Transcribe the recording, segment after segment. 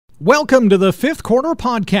Welcome to the Fifth Quarter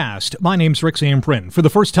Podcast. My name's Rick Zamprin. For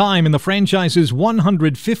the first time in the franchise's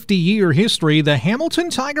 150-year history, the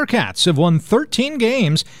Hamilton Tiger Cats have won 13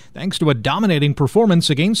 games thanks to a dominating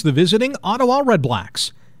performance against the visiting Ottawa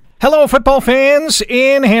Redblacks. Hello, football fans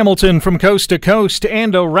in Hamilton from coast to coast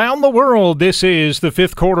and around the world. This is the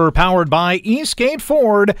Fifth Quarter powered by Eastgate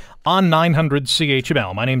Ford on 900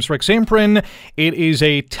 CHML. My name's Rick Zamprin. It is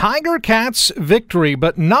a Tiger Cats victory,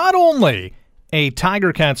 but not only a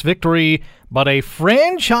Tiger Cats victory, but a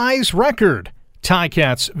franchise record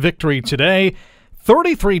Ticats victory today.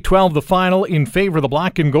 33-12 the final in favor of the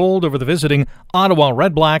black and gold over the visiting Ottawa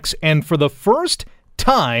Redblacks, and for the first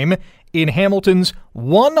time in Hamilton's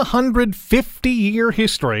 150-year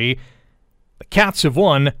history, the Cats have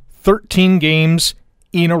won 13 games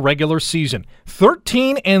in a regular season.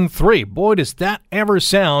 13-3. Boy, does that ever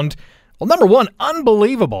sound, well, number one,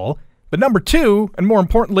 unbelievable, but number two, and more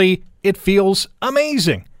importantly, it feels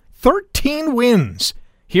amazing. 13 wins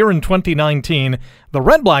here in 2019. The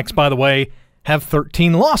Redblacks, by the way, have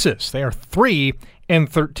 13 losses. They are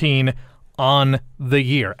 3-13 on the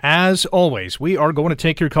year. As always, we are going to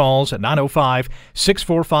take your calls at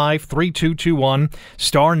 905-645-3221,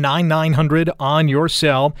 star 9900 on your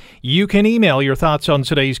cell. You can email your thoughts on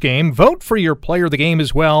today's game. Vote for your player of the game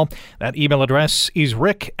as well. That email address is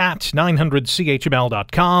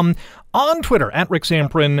rick@900chml.com. On Twitter, at Rick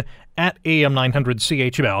Zamprin, at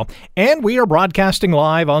AM900CHML. And we are broadcasting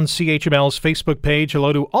live on CHML's Facebook page.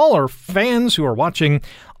 Hello to all our fans who are watching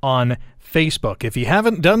on Facebook. If you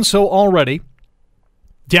haven't done so already,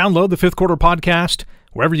 download the Fifth Quarter Podcast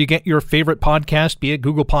wherever you get your favorite podcast, be it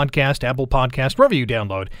Google Podcast, Apple Podcast, wherever you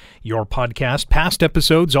download your podcast. Past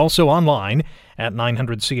episodes also online at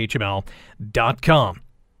 900chml.com.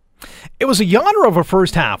 It was a yawner of a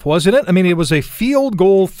first half, wasn't it? I mean, it was a field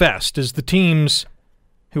goal fest as the teams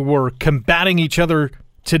who were combating each other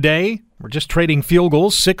today were just trading field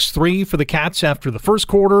goals. 6-3 for the Cats after the first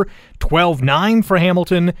quarter, 12-9 for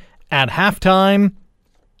Hamilton at halftime.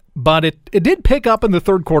 But it did pick up in the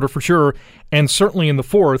third quarter for sure, and certainly in the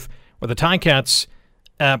fourth, where the Ticats,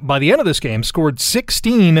 by the end of this game, scored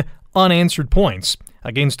 16 unanswered points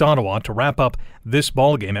against Ottawa to wrap up this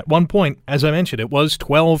ball game. At one point, as I mentioned, it was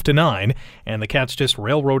 12-9, and the Cats just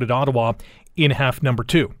railroaded Ottawa in half number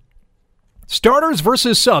two. Starters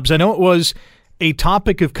versus subs. I know it was a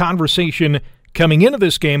topic of conversation coming into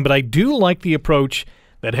this game, but I do like the approach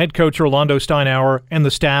that head coach Orlando Steinauer and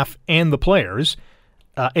the staff and the players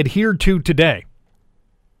adhered to today.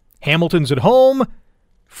 Hamilton's at home.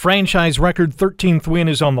 Franchise record 13th win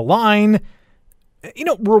is on the line. You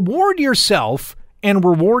know, reward yourself and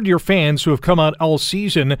reward your fans who have come out all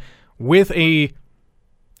season with a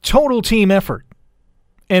total team effort.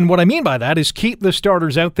 And what I mean by that is keep the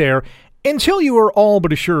starters out there until you are all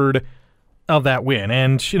but assured of that win.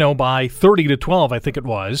 And, you know, by 30-12, I think it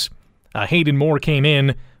was, Hayden Moore came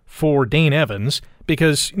in for Dane Evans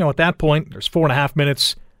because, you know, at that point, there's 4.5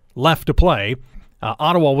 minutes left to play.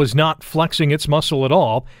 Ottawa was not flexing its muscle at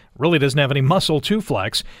all. Really doesn't have any muscle to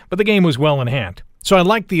flex, but the game was well in hand. So I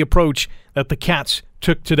like the approach that the Cats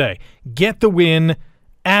took today. Get the win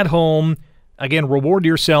at home. Again, reward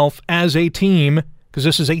yourself as a team, because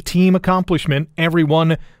this is a team accomplishment.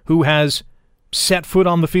 Everyone who has set foot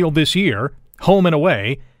on the field this year, home and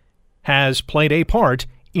away, has played a part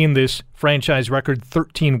in this franchise record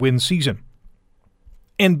 13-win season.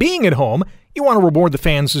 And being at home, you want to reward the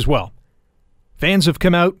fans as well. Fans have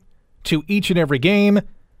come out to each and every game,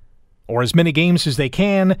 or as many games as they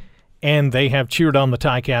can, and they have cheered on the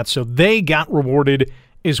Ticats, so they got rewarded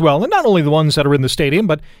as well. And not only the ones that are in the stadium,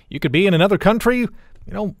 but you could be in another country, you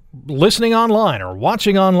know, listening online or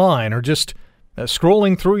watching online or just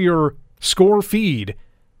scrolling through your score feed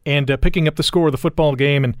and picking up the score of the football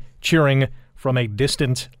game and cheering from a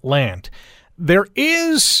distant land. There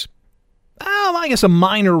is, I guess, a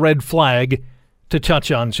minor red flag to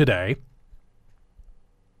touch on today,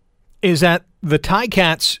 is that the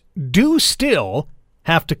Ticats do still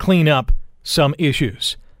have to clean up some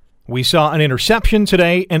issues. We saw an interception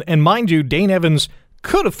today, and mind you, Dane Evans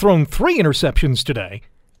could have thrown 3 interceptions today.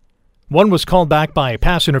 One was called back by a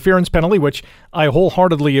pass interference penalty, which I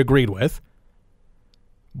wholeheartedly agreed with.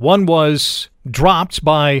 One was dropped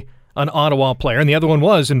by an Ottawa player, and the other one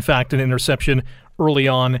was, in fact, an interception early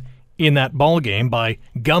on in that ball game by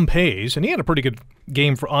Gump Hayes, and he had a pretty good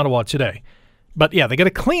game for Ottawa today. But yeah, they got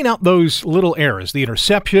to clean up those little errors. The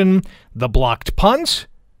interception, the blocked punt,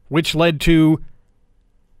 which led to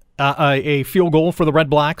a field goal for the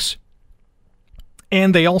Redblacks.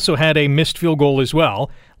 And they also had a missed field goal as well.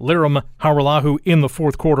 Liram Haralahu in the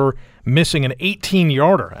fourth quarter missing an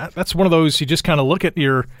 18-yarder. That's one of those you just kind of look at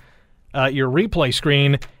your replay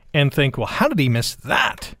screen and think, well, how did he miss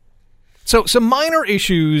that? So some minor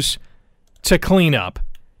issues to clean up.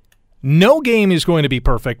 No game is going to be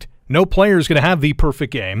perfect. No player is going to have the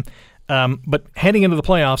perfect game. But heading into the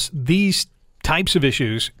playoffs, these types of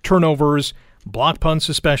issues, turnovers, block punts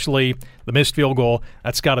especially, the missed field goal,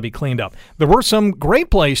 that's got to be cleaned up. There were some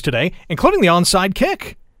great plays today, including the onside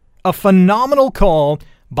kick. A phenomenal call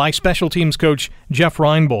by special teams coach Jeff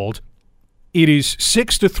Reinbold. It is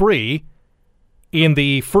 6-3 in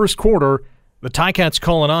the first quarter. The Ticats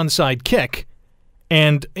call an onside kick,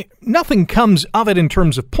 and nothing comes of it in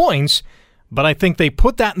terms of points, but I think they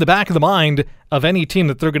put that in the back of the mind of any team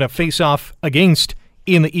that they're going to face off against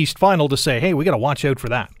in the East Final to say, hey, we got to watch out for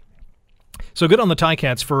that. So good on the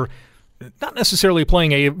Ticats for not necessarily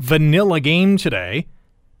playing a vanilla game today,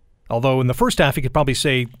 although in the first half you could probably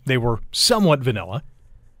say they were somewhat vanilla.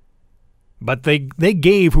 But they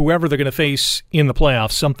gave whoever they're going to face in the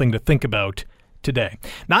playoffs something to think about today.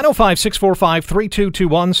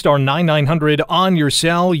 905-645-3221, star 9900 on your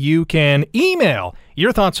cell. You can email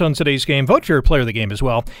your thoughts on today's game. Vote for your player of the game as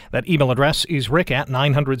well. That email address is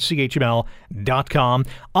rick@900chml.com.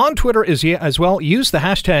 On Twitter as well, use the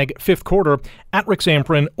hashtag fifth quarter at Rick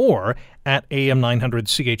Zamperin or at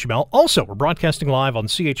AM900CHML. Also, we're broadcasting live on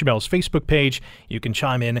CHML's Facebook page. You can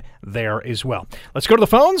chime in there as well. Let's go to the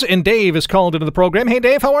phones, and Dave is called into the program. Hey,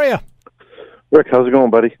 Dave, how are you? Rick, how's it going,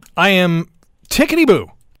 buddy? I am tickety-boo.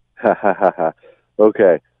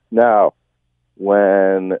 Okay. Now,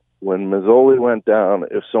 when Mazzoli went down,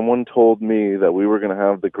 if someone told me that we were going to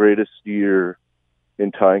have the greatest year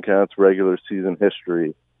in Ticats regular season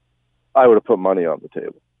history, I would have put money on the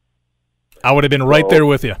table. I would have been right there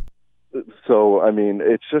with you. So, I mean,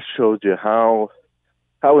 it just shows you how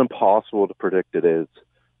impossible to predict it is.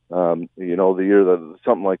 The year that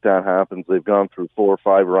something like that happens, they've gone through 4 or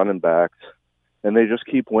 5 running backs, and they just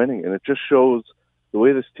keep winning. And it just shows the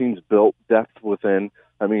way this team's built, depth within.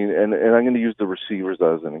 I mean, and I'm going to use the receivers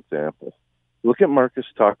as an example. Look at Marcus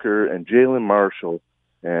Tucker and Jalen Marshall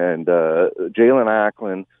and Jalen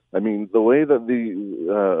Acklin. I mean, the way that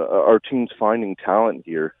our team's finding talent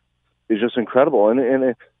here is just incredible.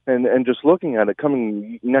 And just looking at it,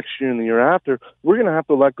 coming next year and the year after, we're going to have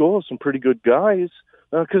to let go of some pretty good guys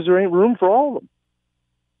because there ain't room for all of them.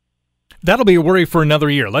 That'll be a worry for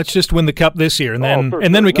another year. Let's just win the Cup this year, and then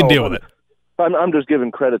we can deal with it. I'm just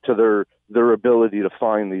giving credit to their ability to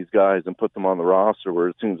find these guys and put them on the roster, where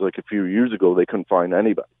it seems like a few years ago they couldn't find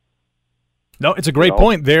anybody. No, it's a great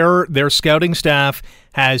point. Their scouting staff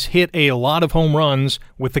has hit a lot of home runs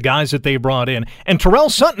with the guys that they brought in. And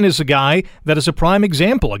Terrell Sutton is a guy that is a prime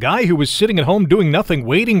example, a guy who was sitting at home doing nothing,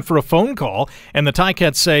 waiting for a phone call, and the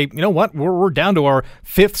Ticats say, you know what, we're down to our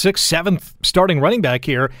 5th, 6th, 7th starting running back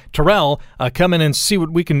here. Terrell, come in and see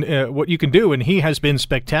what you can do, and he has been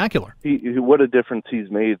spectacular. What a difference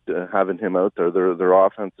he's made having him out there. Their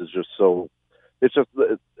offense is just so – it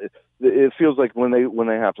feels like when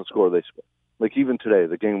they have to score, they score. Like even today,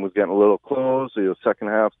 the game was getting a little close. The second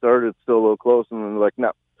half started, still a little close, and then they're like,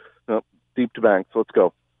 no, deep to banks, let's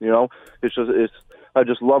go. I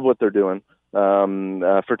just love what they're doing.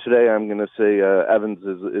 For today, I'm going to say Evans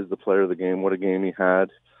is the player of the game. What a game he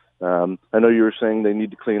had. I know you were saying they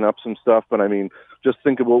need to clean up some stuff, but I mean, just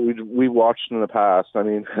think of what we watched in the past. I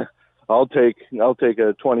mean, I'll take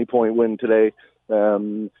a 20-point win today.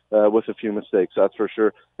 With a few mistakes, that's for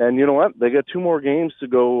sure. And you know what? They got 2 more games to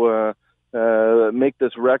go. Make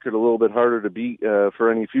this record a little bit harder to beat for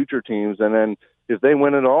any future teams, and then if they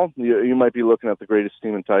win it all, you might be looking at the greatest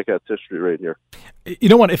team in Ticats history right here. You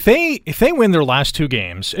know what? If they win their last 2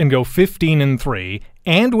 games and go 15-3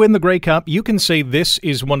 and win the Grey Cup, you can say this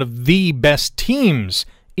is one of the best teams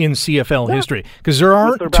in CFL history, because there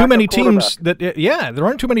aren't too many teams there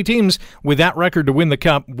aren't too many teams with that record to win the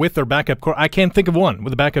Cup with their backup I can't think of one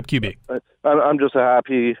with a backup QB. I'm just a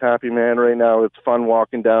happy man right now. It's fun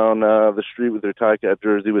walking down the street with your Ticat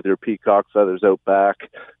jersey with your peacock feathers out back.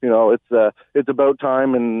 It's about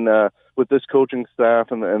time, and with this coaching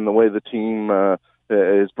staff and the way the team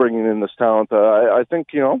is bringing in this talent, I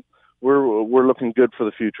think we're looking good for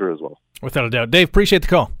the future as well. Without a doubt. Dave, appreciate the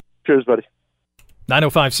call. Cheers, buddy.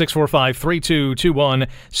 905-645-3221,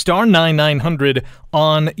 star 9900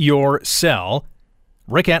 on your cell.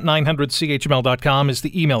 Rick@900chml.com is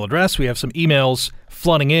the email address. We have some emails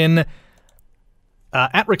flooding in.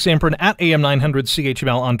 At Rick Zamperin, at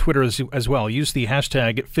AM900CHML on Twitter as well. Use the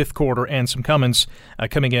hashtag fifth quarter, and some comments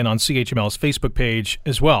coming in on CHML's Facebook page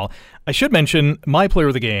as well. I should mention my player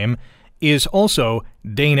of the game is also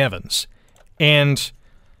Dane Evans. And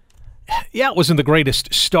yeah, it wasn't the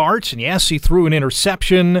greatest start, and yes, he threw an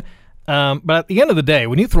interception, but at the end of the day,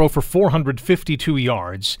 when you throw for 452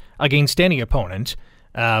 yards against any opponent,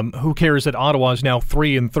 Who cares that Ottawa is now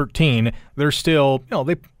 3-13? They're still,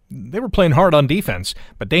 they were playing hard on defense,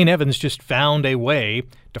 but Dane Evans just found a way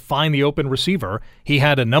to find the open receiver. He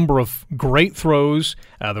had a number of great throws.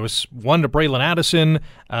 There was one to Braylon Addison,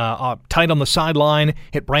 tight on the sideline,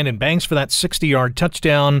 hit Brandon Banks for that 60-yard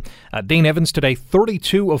touchdown. Dane Evans today,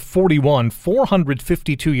 32 of 41,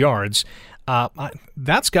 452 yards.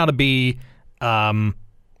 That's got to be, a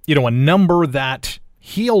number that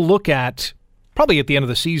he'll look at probably at the end of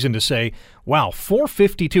the season to say, wow,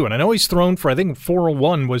 452. And I know he's thrown for, I think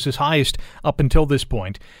 401 was his highest up until this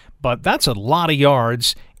point. But that's a lot of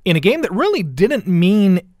yards in a game that really didn't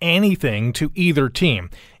mean anything to either team.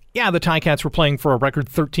 Yeah, the Ticats were playing for a record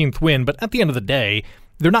 13th win, but at the end of the day,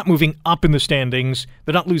 they're not moving up in the standings.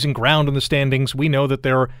 They're not losing ground in the standings. We know that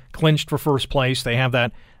they're clinched for first place. They have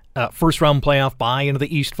that first-round playoff bye into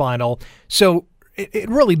the East Final. So it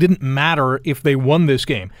really didn't matter if they won this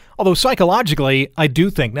game. Although psychologically, I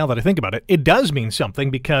do think, now that I think about it, it does mean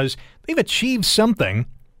something because they've achieved something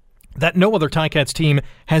that no other Ticats team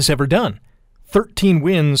has ever done. 13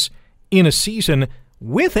 wins in a season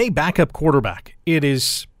with a backup quarterback. It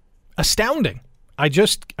is astounding.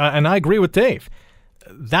 And I agree with Dave.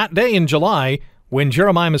 That day in July, when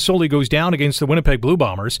Jeremiah Masoli goes down against the Winnipeg Blue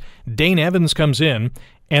Bombers, Dane Evans comes in,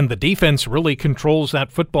 and the defense really controls that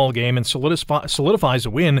football game and solidifies a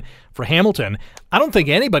win for Hamilton. I don't think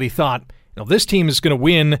anybody thought, this team is going to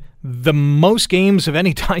win the most games of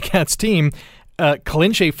any Ticats team,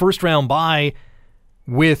 clinch a first-round bye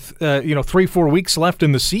with 3-4 weeks left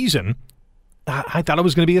in the season. I thought it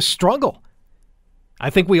was going to be a struggle. I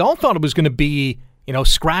think we all thought it was going to be,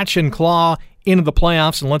 scratch and claw into the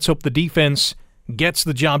playoffs, and let's hope the defense gets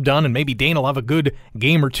the job done, and maybe Dane will have a good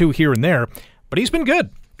game or two here and there. But he's been good.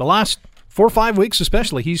 The last 4 or 5 weeks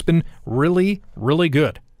especially, he's been really, really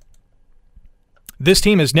good. This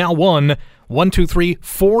team has now won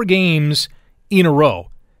 4 games in a row.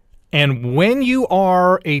 And when you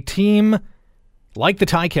are a team like the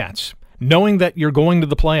Ticats, knowing that you're going to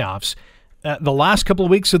the playoffs, the last couple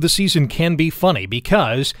of weeks of the season can be funny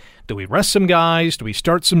because do we rest some guys? Do we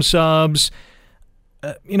start some subs?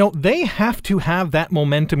 They have to have that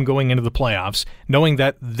momentum going into the playoffs, knowing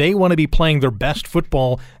that they want to be playing their best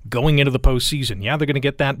football going into the postseason. Yeah, they're going to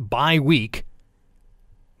get that bye week,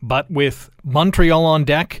 but with Montreal on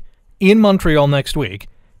deck in Montreal next week,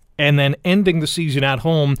 and then ending the season at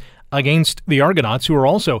home against the Argonauts, who are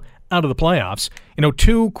also out of the playoffs,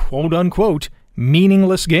 2 quote-unquote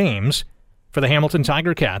meaningless games for the Hamilton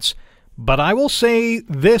Tiger Cats. But I will say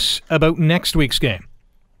this about next week's game.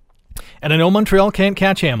 And I know Montreal can't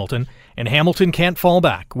catch Hamilton, and Hamilton can't fall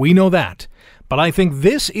back. We know that. But I think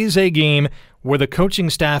this is a game where the coaching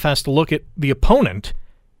staff has to look at the opponent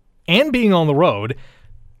and being on the road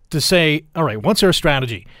to say, all right, what's our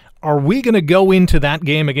strategy? Are we going to go into that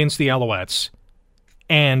game against the Alouettes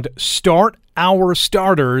and start our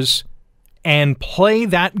starters and play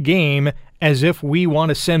that game as if we want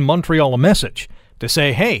to send Montreal a message to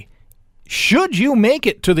say, hey, should you make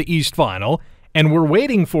it to the East Final and we're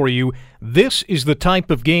waiting for you, this is the type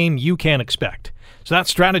of game you can expect. So that's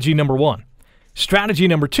strategy number 1. Strategy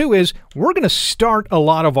number 2 is we're going to start a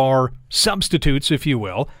lot of our substitutes, if you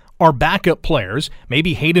will, our backup players.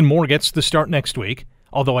 Maybe Hayden Moore gets the start next week,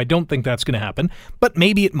 although I don't think that's going to happen, but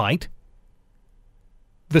maybe it might.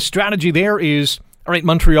 The strategy there is, all right,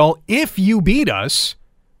 Montreal, if you beat us,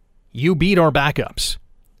 you beat our backups.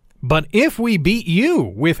 But if we beat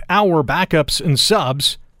you with our backups and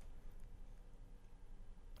subs,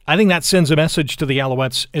 I think that sends a message to the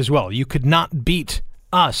Alouettes as well. You could not beat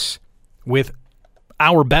us with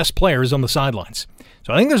our best players on the sidelines.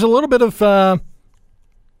 So I think there's a little bit of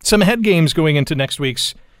some head games going into next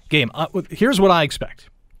week's game. Here's what I expect.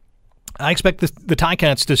 I expect the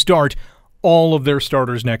Ticats to start all of their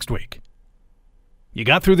starters next week. You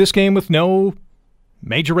got through this game with no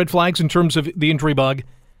major red flags in terms of the injury bug.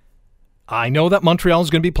 I know that Montreal is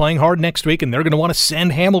going to be playing hard next week, and they're going to want to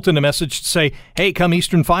send Hamilton a message to say, hey, come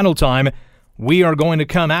Eastern Final time, we are going to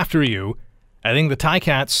come after you. I think the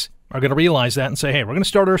Ticats are going to realize that and say, hey, we're going to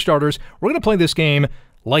start our starters. We're going to play this game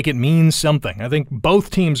like it means something. I think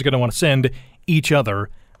both teams are going to want to send each other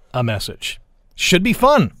a message. Should be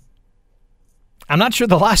fun. I'm not sure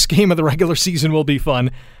the last game of the regular season will be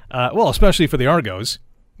fun, especially for the Argos,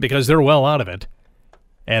 because they're well out of it.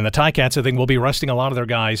 And the Ticats, I think, will be resting a lot of their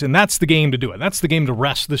guys, and that's the game to do it. That's the game to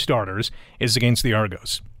rest the starters, is against the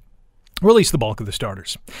Argos. Release the bulk of the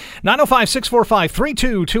starters.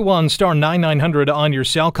 905-645-3221, star 9900 on your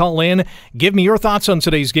cell. Call in. Give me your thoughts on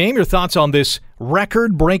today's game, your thoughts on this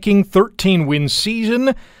record-breaking 13-win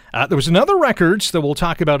season. There was another record that we'll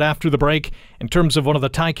talk about after the break in terms of one of the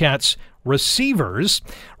Ticats receivers.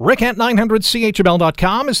 Rick at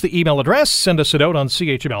 900CHML.com is the email address. Send us a note on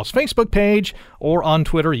CHML's Facebook page or on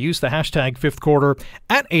Twitter. Use the hashtag Fifth Quarter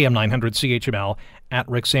at AM900CHML at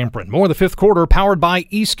Rick Samprin. More of the Fifth Quarter powered by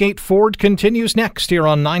Eastgate Ford continues next here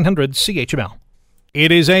on 900 CHML.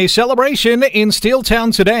 It is a celebration in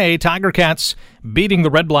Steeltown today. Tiger Cats beating the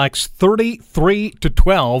Redblacks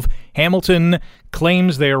 33-12. Hamilton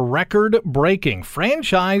claims their record-breaking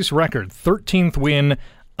franchise record, 13th win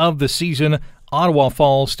of the season. Ottawa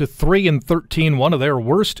falls to 3-13, one of their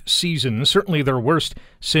worst seasons, certainly their worst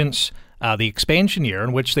since the expansion year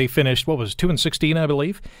in which they finished, 2-16, I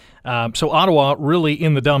believe. So Ottawa really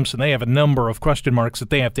in the dumps, and they have a number of question marks that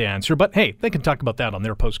they have to answer. But hey, they can talk about that on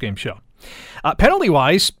their post-game show.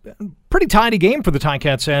 Penalty-wise, pretty tidy game for the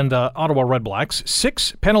Ticats and Ottawa Redblacks.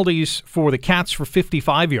 6 penalties for the Cats for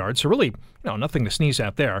 55 yards, so really nothing to sneeze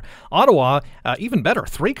at there. Ottawa, even better,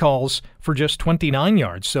 3 calls for just 29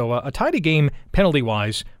 yards. So a tidy game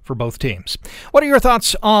penalty-wise for both teams. What are your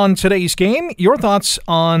thoughts on today's game? Your thoughts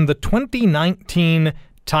on the 2019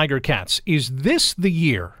 Tiger Cats? Is this the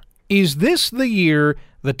year? Is this the year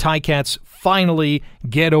the Ticats finally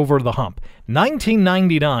get over the hump?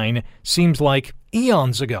 1999 seems like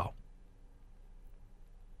eons ago.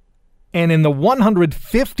 And in the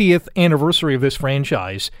 150th anniversary of this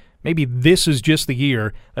franchise, maybe this is just the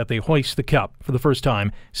year that they hoist the cup for the first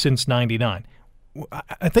time since 99.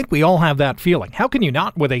 I think we all have that feeling. How can you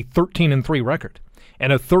not with a 13-3 record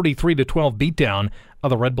and a 33-12 beatdown of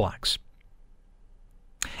the Redblacks?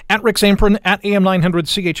 At Rick Samprin, at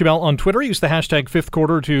AM900CHML on Twitter. Use the hashtag Fifth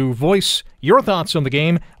Quarter to voice your thoughts on the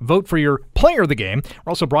game. Vote for your player of the game.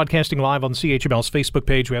 We're also broadcasting live on CHML's Facebook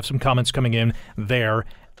page. We have some comments coming in there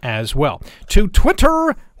as well. To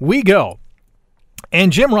Twitter we go.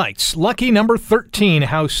 And Jim writes, lucky number 13,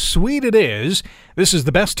 how sweet it is. This is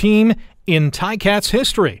the best team in Ticats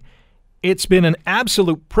history. It's been an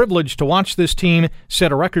absolute privilege to watch this team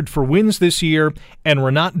set a record for wins this year, and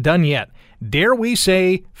we're not done yet. Dare we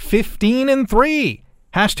say 15-3?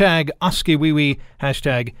 Hashtag OskiWiwi,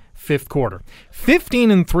 hashtag Fifth Quarter.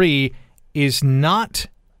 15-3 is not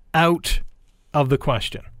out of the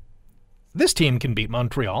question. This team can beat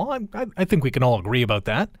Montreal. I think we can all agree about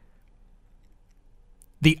that.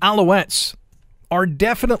 The Alouettes are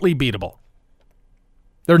definitely beatable.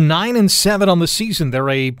 They're 9-7 on the season. They're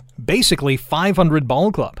a basically 500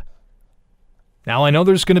 ball club. Now, I know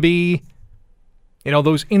there's going to be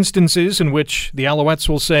those instances in which the Alouettes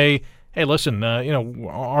will say, hey, listen,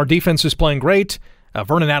 our defense is playing great.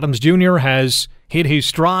 Vernon Adams Jr. has hit his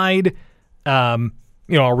stride.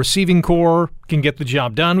 Our receiving core can get the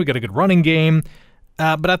job done. We got a good running game.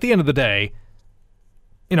 But at the end of the day,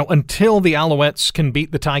 until the Alouettes can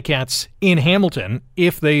beat the Ticats in Hamilton,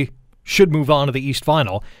 if they should move on to the East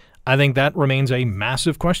Final, I think that remains a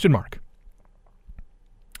massive question mark.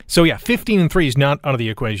 So yeah, 15-3 is not out of the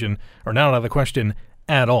equation, or not out of the question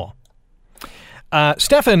at all.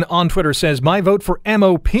 Stefan on Twitter says, my vote for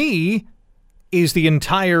MOP is the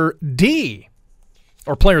entire D,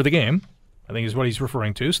 or player of the game, I think is what he's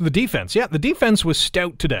referring to. So the defense. Yeah, the defense was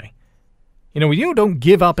stout today. When you don't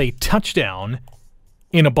give up a touchdown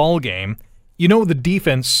in a ball game, the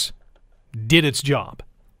defense did its job.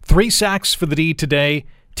 3 sacks for the D today.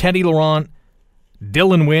 Teddy Laurent,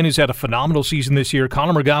 Dylan Wynn, who's had a phenomenal season this year.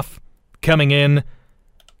 Connor McGuff coming in,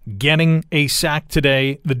 getting a sack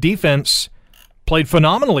today. The defense played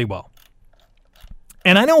phenomenally well.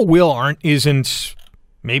 And I know Will Arndt isn't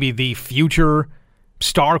maybe the future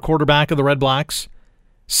star quarterback of the Redblacks.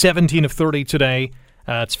 17 of 30 today.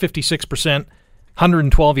 It's 56%,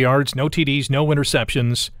 112 yards, no TDs, no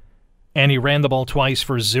interceptions, and he ran the ball twice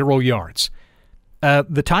for 0 yards.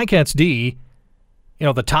 The Ticats D,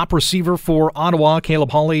 the top receiver for Ottawa,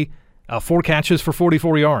 Caleb Hawley, 4 catches for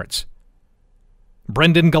 44 yards.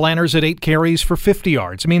 Brendan Gallaners at 8 carries for 50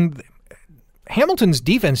 yards. I mean, Hamilton's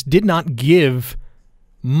defense did not give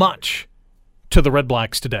much to the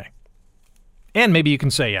Redblacks today. And maybe you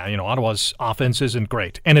can say, Ottawa's offense isn't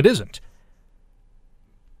great, and it isn't.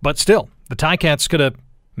 But still, the Ticats could have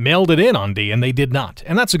mailed it in on D, and they did not.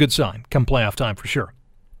 And that's a good sign come playoff time for sure.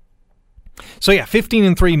 So yeah,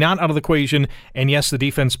 15-3, not out of the equation. And yes, the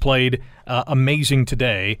defense played amazing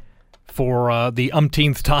today for the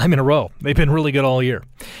umpteenth time in a row. They've been really good all year.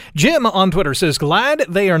 Jim on Twitter says, glad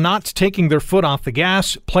they are not taking their foot off the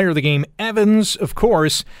gas. Player of the game, Evans, of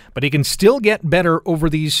course, but he can still get better over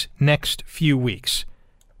these next few weeks.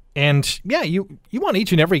 And yeah, you want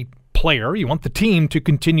each and every player, you want the team to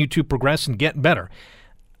continue to progress and get better.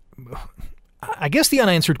 I guess the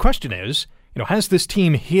unanswered question is, has this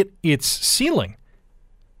team hit its ceiling?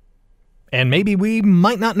 And maybe we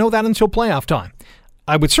might not know that until playoff time.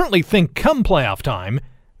 I would certainly think come playoff time,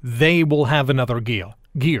 they will have another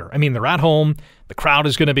gear. I mean, they're at home. The crowd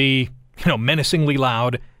is going to be, menacingly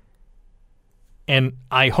loud. And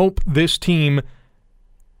I hope this team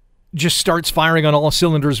just starts firing on all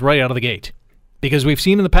cylinders right out of the gate. Because we've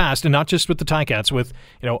seen in the past, and not just with the Ticats, with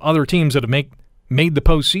other teams that have made the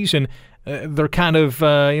postseason, they're kind of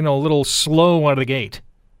a little slow out of the gate.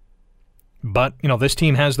 But this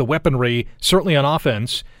team has the weaponry, certainly on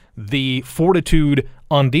offense, the fortitude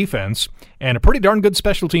on defense, and a pretty darn good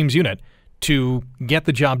special teams unit to get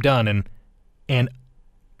the job done and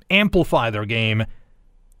amplify their game,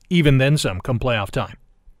 even then some, come playoff time.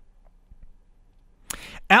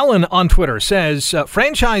 Alan on Twitter says,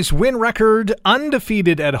 franchise win record,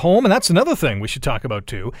 undefeated at home, and that's another thing we should talk about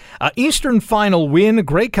too. Eastern Final win,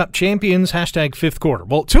 Grey Cup champions, # fifth quarter.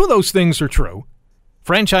 Well, two of those things are true.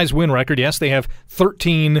 Franchise win record, yes, they have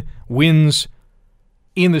 13 wins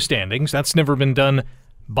in the standings. That's never been done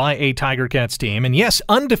by a Tiger Cats team. And yes,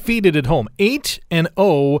 undefeated at home,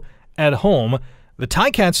 8-0 at home. The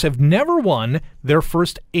Ticats have never won their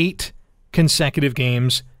first 8 consecutive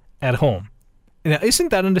games at home. Now, isn't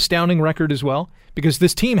that an astounding record as well? Because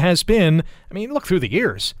this team has been, look through the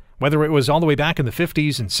years, whether it was all the way back in the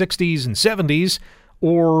 50s and 60s and 70s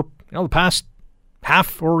or the past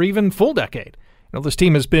half or even full decade. This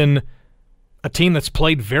team has been a team that's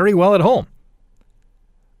played very well at home.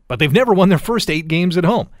 But they've never won their first 8 games at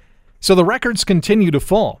home. So the records continue to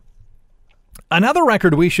fall. Another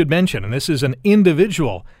record we should mention, and this is an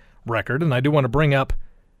individual record, and I do want to bring up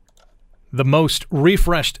the most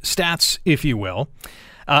refreshed stats, if you will.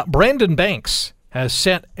 Brandon Banks has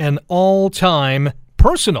set an all-time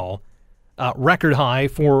personal record high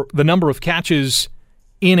for the number of catches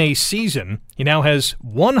in a season. He now has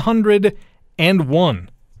 101.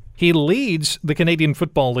 He leads the Canadian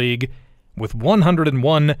Football League with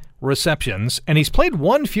 101 receptions, and he's played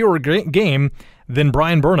one fewer game than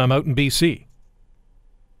Brian Burnham out in BC.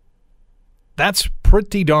 That's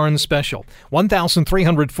pretty darn special.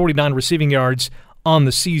 1,349 receiving yards on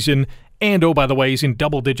the season. And, oh, by the way, he's in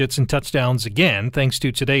double digits in touchdowns again, thanks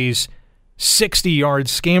to today's 60-yard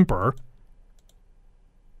scamper.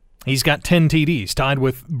 He's got 10 TDs, tied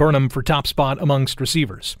with Burnham for top spot amongst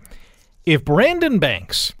receivers. If Brandon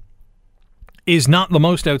Banks is not the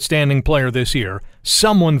most outstanding player this year,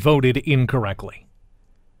 someone voted incorrectly.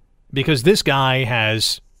 Because this guy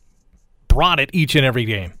has brought it each and every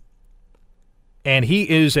game. And he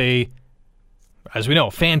is as we know,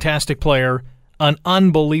 fantastic player, an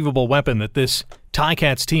unbelievable weapon that this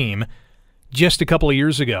Ticats team, just a couple of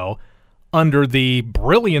years ago, under the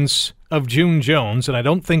brilliance of June Jones, and I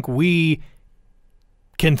don't think we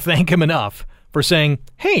can thank him enough for saying,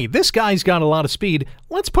 hey, this guy's got a lot of speed,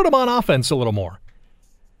 let's put him on offense a little more.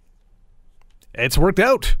 It's worked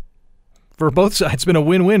out for both sides. It's been a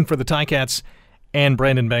win-win for the Ticats and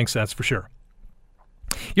Brandon Banks, that's for sure.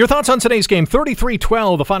 Your thoughts on today's game?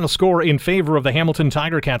 33-12, the final score in favor of the Hamilton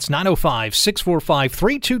Tiger Cats.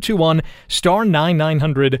 905-645-3221, star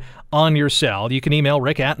 9900 on your cell. You can email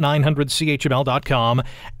Rick at 900CHML.com,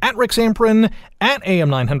 at Rick Zamprin, at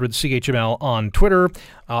AM900CHML on Twitter.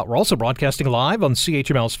 We're also broadcasting live on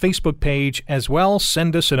CHML's Facebook page as well.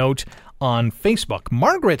 Send us a note on Facebook.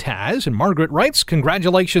 Margaret writes,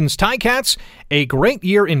 congratulations, Ticats. A great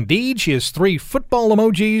year indeed. She has 3 football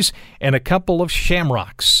emojis and a couple of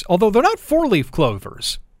shamrocks, although they're not 4-leaf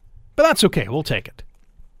clovers. But that's okay. We'll take it.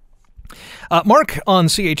 Mark on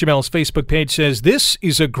CHML's Facebook page says, this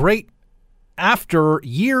is great. After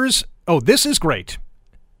years of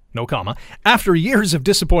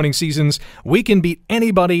disappointing seasons, we can beat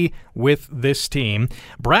anybody with this team.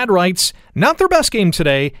 Brad writes, not their best game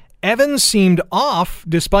today. Evans seemed off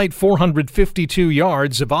despite 452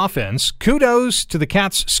 yards of offense. Kudos to the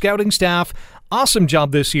Cats scouting staff. Awesome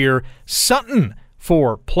job this year. Sutton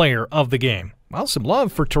for player of the game. Well, some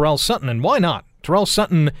love for Terrell Sutton, and why not? Terrell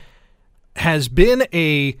Sutton has been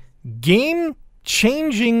a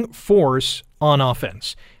game-changing force on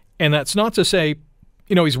offense. And that's not to say,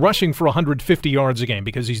 he's rushing for 150 yards a game,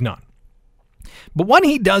 because he's not. But when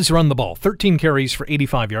he does run the ball, 13 carries for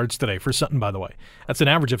 85 yards today for Sutton, by the way. That's an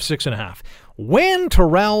average of 6.5. When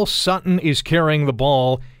Terrell Sutton is carrying the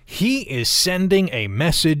ball, he is sending a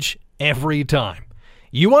message every time.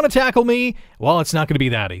 You want to tackle me? Well, it's not going to be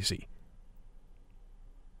that easy.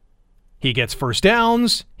 He gets first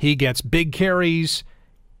downs. He gets big carries.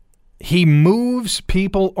 He moves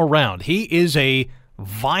people around. He is a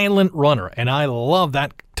violent runner, and I love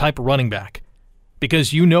that type of running back.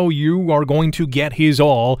 Because you are going to get his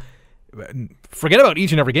all. Forget about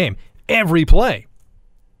each and every game. Every play.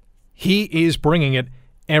 He is bringing it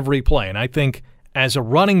every play. And I think as a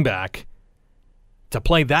running back, to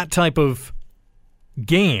play that type of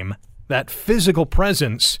game, that physical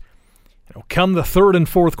presence, come the third and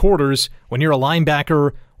fourth quarters when you're a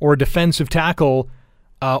linebacker or a defensive tackle,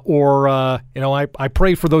 I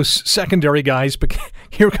pray for those secondary guys, but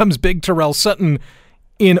here comes big Terrell Sutton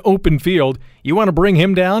in open field. You want to bring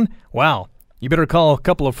him down? Wow, you better call a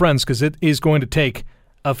couple of friends because it is going to take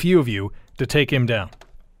a few of you to take him down.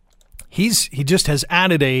 He just has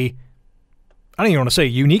added I don't even want to say a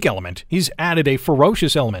unique element. He's added a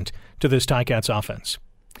ferocious element to this Ticats offense.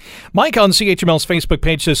 Mike on CHML's Facebook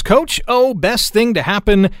page says, Coach O, best thing to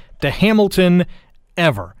happen to Hamilton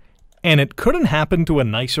ever. And it couldn't happen to a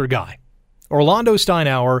nicer guy. Orlando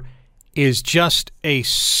Steinauer is just a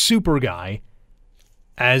super guy,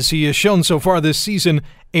 as he has shown so far this season,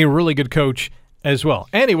 a really good coach as well.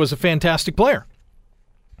 And he was a fantastic player.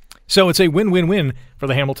 So it's a win-win-win for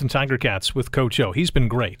the Hamilton Tiger Cats with Coach O. He's been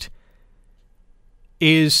great.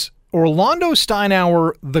 Is Orlando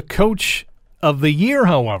Steinauer the coach of the year,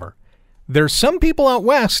 however? There's some people out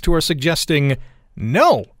west who are suggesting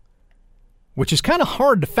no, which is kind of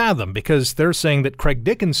hard to fathom because they're saying that Craig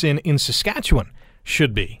Dickinson in Saskatchewan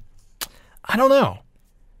should be. I don't know.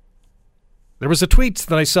 There was a tweet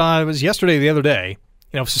that I saw, it was yesterday, the other day.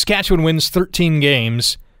 If Saskatchewan wins 13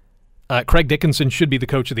 games, Craig Dickinson should be the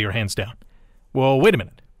coach of the year, hands down. Well, wait a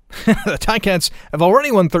minute. The Ticats have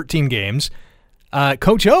already won 13 games.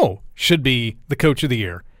 Coach O should be the coach of the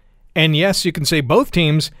year. And yes, you can say both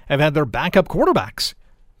teams have had their backup quarterbacks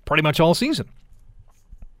pretty much all season.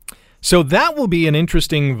 So that will be an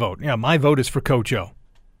interesting vote. Yeah, my vote is for Coach O.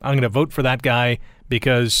 I'm going to vote for that guy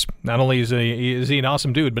because not only is he an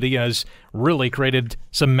awesome dude, but he has really created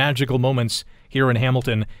some magical moments here in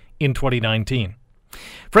Hamilton in 2019.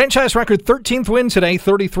 Franchise record 13th win today,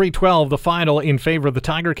 33-12, the final in favor of the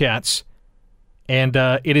Tiger Cats. And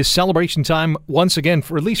it is celebration time once again,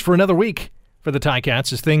 for at least for another week for the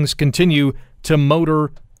Ticats as things continue to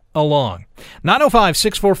motor along.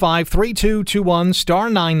 905-645-3221, star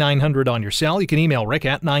 9900 on your cell. You can email Rick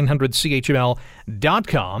at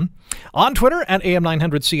 900CHML.com. On Twitter at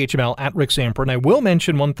AM900CHML at Rick Samper. And I will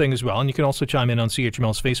mention one thing as well, and you can also chime in on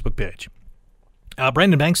CHML's Facebook page.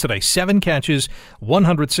 Brandon Banks today, 7 catches,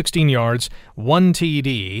 116 yards, 1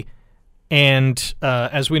 TD. And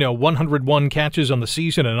as we know, 101 catches on the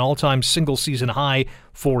season, an all-time single-season high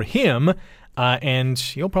for him. And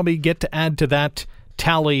he'll probably get to add to that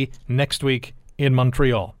tally next week in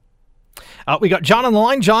Montreal. We got John on the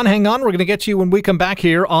line. John, hang on. We're going to get you when we come back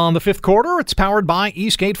here on the fifth quarter. It's powered by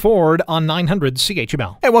Eastgate Ford on 900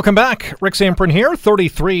 CHML. Hey, welcome back. Rick Samprin here.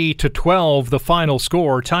 33-12, the final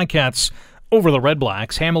score. Ticats over the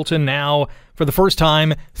Redblacks. Hamilton now, for the first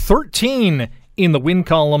time, 13 in the win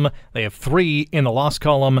column. They have 3 in the loss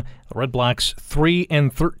column. The Redblacks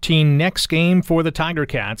 3-13. Next game for the Tiger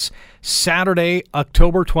Cats, Saturday,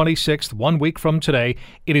 October 26th, 1 week from today.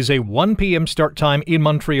 It is a 1 p.m. start time in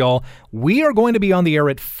Montreal. We are going to be on the air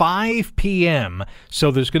at 5 p.m.,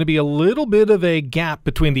 so there's going to be a little bit of a gap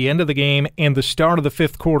between the end of the game and the start of the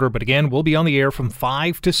fifth quarter. But again, we'll be on the air from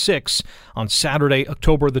 5 to 6 on Saturday,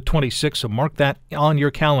 October the 26th, so mark that on your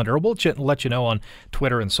calendar. We'll let you know on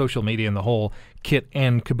Twitter and social media and the whole kit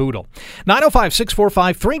and caboodle.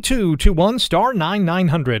 905-645-3221, star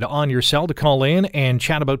 9900 on your cell to call in and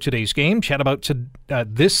chat about today's game, chat about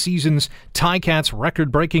this season's Ticats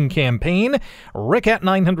record-breaking campaign. Rick at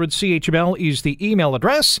 900CHML is the email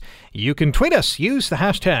address. You can tweet us. Use the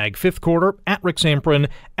hashtag fifth quarter at Rick Samprin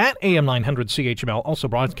at AM900CHML, also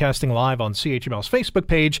broadcasting live on CHML's Facebook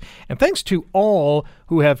page. And thanks to all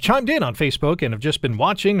who have chimed in on Facebook and have just been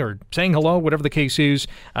watching or saying hello, whatever the case is.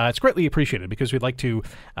 It's greatly appreciated because we'd like to,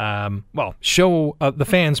 show the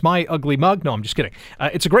fans my ugly mug. No, I'm just kidding.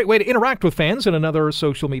 It's a great way to interact with fans and another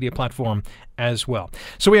social media platform as well.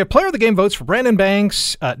 So we have player of the game votes for Brandon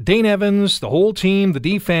Banks, Dane Evans, the whole team, the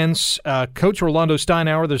defense, Coach Orlando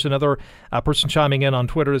Steinauer. There's another person chiming in on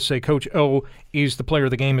Twitter to say Coach O is the player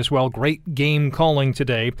of the game as well. Great game calling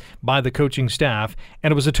today by the coaching staff,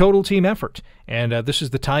 and it was a total team effort. And this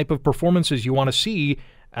is the type of performances you want to see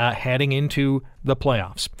heading into the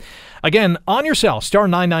playoffs. Again, on your cell, star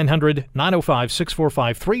 9900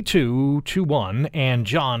 905-645-3221. And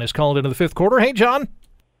John is called into the fifth quarter. Hey, John.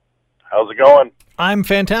 How's it going? I'm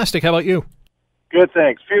fantastic. How about you? Good,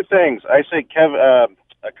 thanks. Few things. I say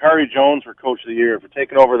Akari Jones for Coach of the Year for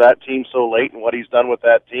taking over that team so late and what he's done with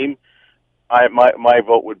that team. My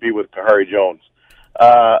vote would be with Kahari Jones.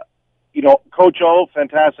 Coach O,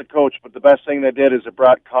 fantastic coach, but the best thing they did is it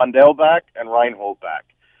brought Condell back and Reinhold back.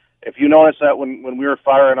 If you notice that when we were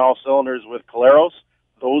firing all cylinders with Caleros,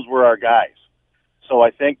 those were our guys. So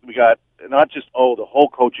I think we got not just the whole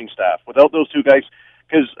coaching staff. Without those two guys,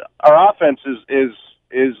 because our offense is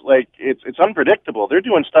like it's unpredictable. They're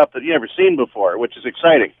doing stuff that you never seen before, which is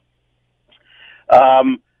exciting.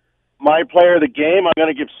 My player of the game, I'm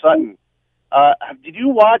going to give Sutton. Did you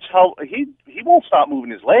watch how he won't stop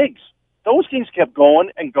moving his legs? Those things kept going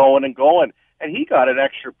and going and going, and he got an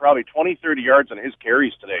extra probably 20, 30 yards on his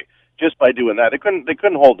carries today just by doing that. They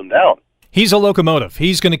couldn't hold him down. He's a locomotive.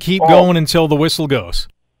 He's going to keep going until the whistle goes.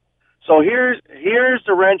 So here's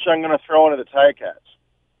the wrench I'm going to throw into the Ticats.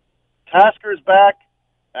 Tasker's back,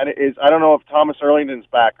 and I don't know if Thomas Erlington's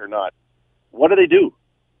back or not. What do they do?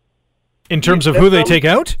 In terms of who they take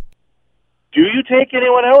out? Do you take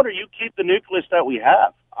anyone out, or you keep the nucleus that we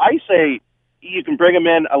have? I say you can bring them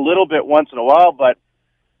in a little bit once in a while, but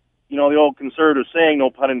the old conservative saying, no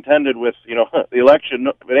pun intended, with the election: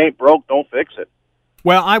 if it ain't broke, don't fix it.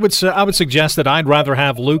 Well, I would suggest that I'd rather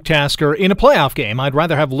have Luke Tasker in a playoff game. I'd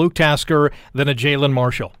rather have Luke Tasker than a Jalen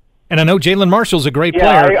Marshall. And I know Jalen Marshall's a great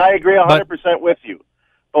player. I agree 100% with you.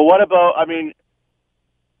 But what about,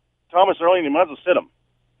 Thomas Erlington, might as well sit him.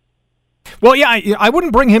 Well, yeah, I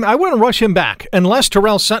wouldn't bring him. I wouldn't rush him back unless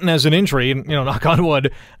Terrell Sutton has an injury. And knock on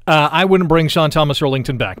wood, I wouldn't bring Sean Thomas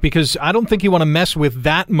Erlington back because I don't think you want to mess with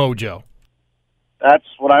that mojo. That's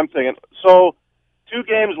what I'm thinking. So, 2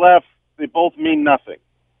 games left. They both mean nothing.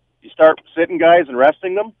 You start sitting guys and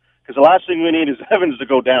resting them because the last thing we need is Evans to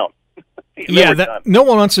go down. No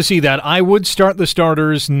one wants to see that. I would start the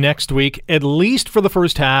starters next week, at least for the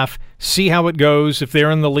first half. See how it goes. If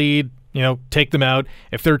they're in the lead, take them out.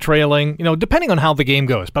 If they're trailing, depending on how the game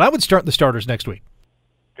goes. But I would start the starters next week.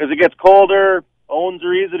 Because it gets colder, owns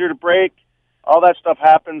are easier to break, all that stuff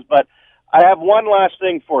happens. But I have one last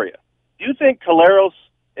thing for you. Do you think Caleros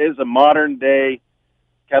is a modern-day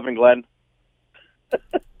Kevin Glenn?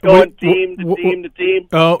 Going team to team to team?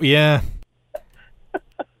 Oh, yeah.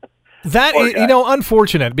 That is,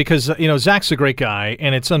 unfortunate because, Zach's a great guy,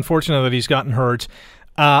 and it's unfortunate that he's gotten hurt.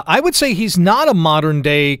 I would say he's not a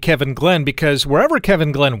modern-day Kevin Glenn because wherever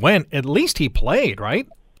Kevin Glenn went, at least he played, right?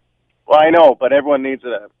 Well, I know, but everyone needs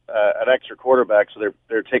an extra quarterback, so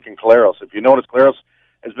they're taking Caleros. If you notice, Caleros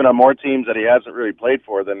has been on more teams that he hasn't really played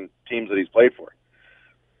for than teams that he's played for.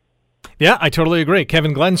 Yeah, I totally agree.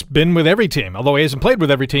 Kevin Glenn's been with every team. Although he hasn't played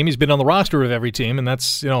with every team, he's been on the roster of every team, and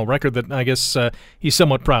that's a record that I guess he's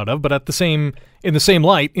somewhat proud of. But in the same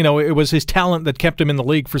light, it was his talent that kept him in the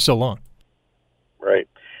league for so long. Right.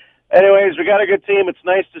 Anyways, we got a good team. It's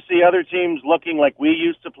nice to see other teams looking like we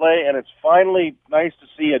used to play, and it's finally nice to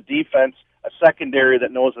see a defense, a secondary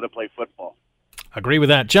that knows how to play football. Agree with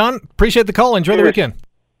that. John, appreciate the call. Enjoy the weekend.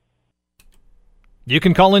 You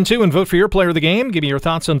can call in, too, and vote for your player of the game. Give me your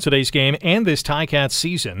thoughts on today's game and this Ticats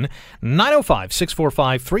season.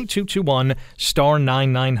 905-645-3221, star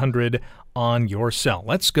 9900 on your cell.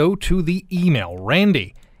 Let's go to the email.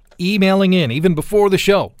 Randy, emailing in even before the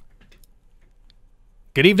show.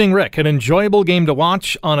 Good evening, Rick. An enjoyable game to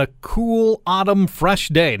watch on a cool autumn fresh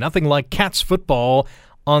day. Nothing like Cats football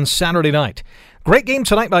on Saturday night. Great game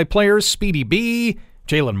tonight by players Speedy B,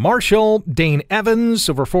 Jalen Marshall, Dane Evans,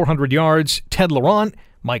 over 400 yards, Ted Laurent,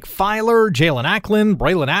 Mike Filer, Jalen Acklin,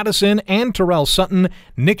 Braylon Addison, and Terrell Sutton,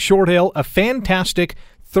 Nick Shorthill, a fantastic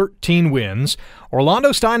 13 wins. Orlando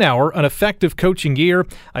Steinauer, an effective coaching year.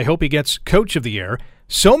 I hope he gets Coach of the Year.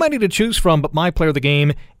 So many to choose from, but my player of the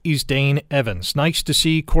game is Dane Evans. Nice to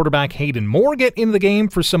see quarterback Hayden Moore get in the game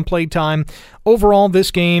for some play time. Overall,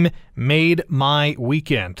 this game made my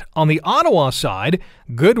weekend. On the Ottawa side,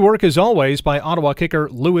 good work as always by Ottawa kicker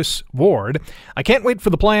Lewis Ward. I can't wait for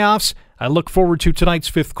the playoffs. I look forward to tonight's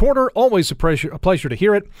fifth quarter. Always a pleasure to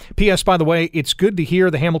hear it. P.S. By the way, it's good to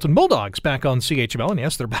hear the Hamilton Bulldogs back on CHML. And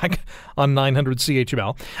yes, they're back on 900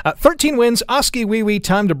 CHML. 13 wins. Oski Wee Wee.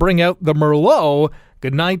 Time to bring out the Merlot.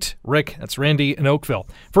 Good night, Rick. That's Randy in Oakville.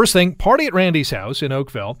 First thing, party at Randy's house in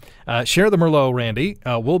Oakville. Share the Merlot, Randy.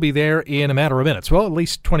 We'll be there in a matter of minutes. Well, at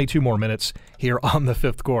least 22 more minutes here on the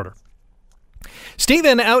fifth quarter.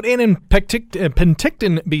 Stephen out in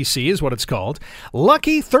Penticton, BC is what it's called.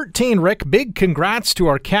 Lucky 13, Rick. Big congrats to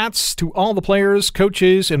our Cats, to all the players,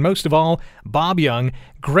 coaches, and most of all, Bob Young.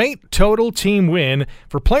 Great total team win.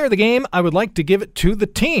 For player of the game, I would like to give it to the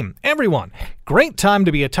team. Everyone. Great time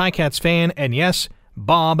to be a Ticats fan. And yes,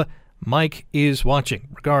 Bob, Mike is watching.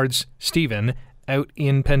 Regards, Stephen out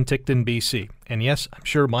in Penticton, BC. And yes, I'm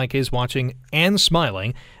sure Mike is watching and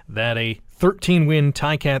smiling that a 13-win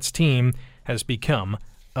Ticats team has become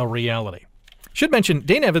a reality. Should mention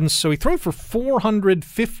Dane Evans, so he threw for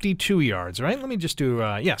 452 yards, right? Let me just do,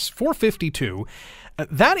 452.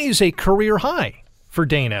 That is a career high for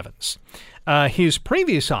Dane Evans. His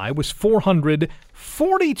previous high was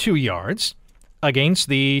 442 yards against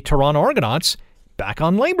the Toronto Argonauts back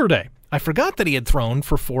on Labor Day. I forgot that he had thrown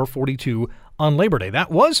for 442 on Labor Day.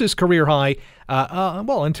 That was his career high,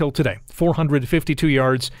 until today. 452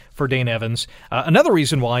 yards for Dane Evans. Another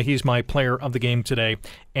reason why he's my player of the game today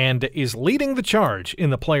and is leading the charge in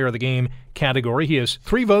the player of the game category. He has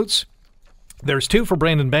 3 votes. There's 2 for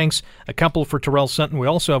Brandon Banks, a couple for Terrell Sutton. We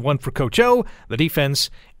also have 1 for Coach O, the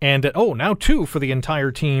defense, and now 2 for the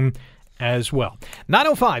entire team as well.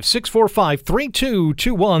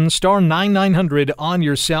 905-645-3221, star 9900 on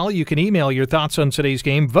your cell. You can email your thoughts on today's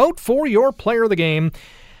game. Vote for your player of the game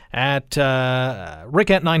at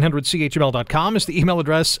rick@900chml.com is the email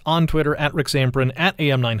address. On Twitter, at Rick Zamprin, at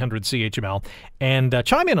AM900CHML, and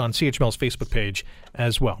chime in on CHML's Facebook page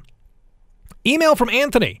as well. Email from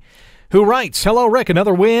Anthony, who writes, "Hello, Rick.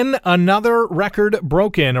 Another win, another record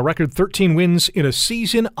broken. A record 13 wins in a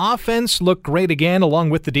season. Offense looked great again, along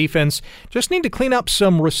with the defense. Just need to clean up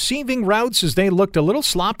some receiving routes as they looked a little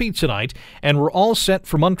sloppy tonight, and we're all set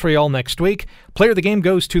for Montreal next week. Player of the game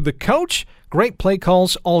goes to the coach. Great play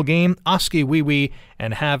calls all game. Oski wee wee,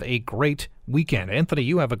 and have a great weekend." Anthony,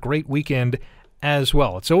 you have a great weekend as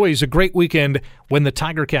well. It's always a great weekend when the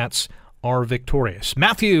Tiger Cats are victorious.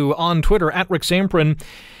 Matthew on Twitter, at Rick Zamprin.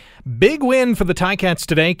 "Big win for the Ticats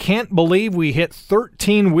today. Can't believe we hit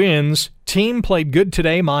 13 wins. Team played good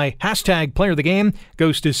today. My hashtag player of the game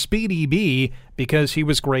goes to Speedy B because he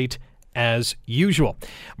was great as usual."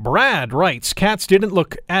 Brad writes, "Cats didn't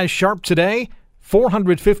look as sharp today.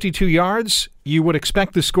 452 yards. You would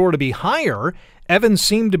expect the score to be higher. Evans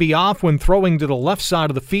seemed to be off when throwing to the left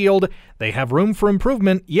side of the field. They have room for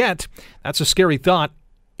improvement, yet that's a scary thought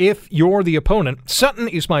if you're the opponent. Sutton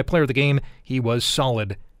is my player of the game. He was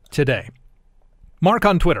solid today." Mark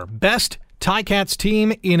on Twitter, "Best Ticats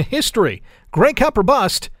team in history. Grey Cup or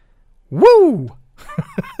bust. Woo!"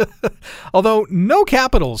 Although no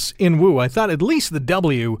capitals in woo, I thought at least the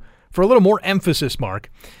W for a little more emphasis,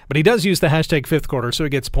 Mark. But he does use the hashtag 5th quarter, so he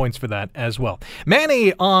gets points for that as well.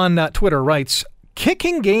 Manny on Twitter writes,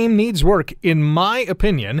 "Kicking game needs work, in my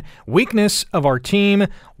opinion. Weakness of our team.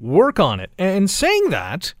 Work on it." And saying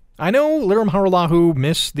that, I know Lirim Hajrullahu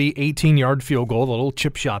missed the 18-yard field goal, the little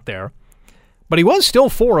chip shot there, but he was still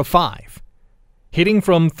 4 of 5. Hitting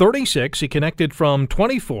from 36, he connected from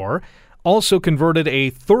 24, also converted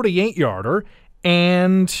a 38-yarder,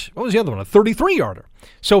 and what was the other one? A 33-yarder.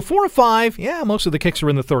 So 4 of 5, most of the kicks are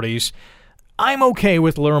in the 30s. I'm okay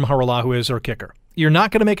with Lirim Hajrullahu as our kicker. You're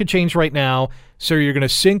not going to make a change right now, so you're going to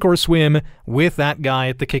sink or swim with that guy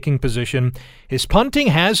at the kicking position. His punting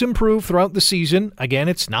has improved throughout the season. Again,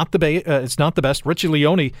 it's not the best. Richie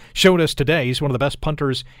Leone showed us today he's one of the best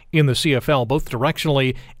punters in the CFL, both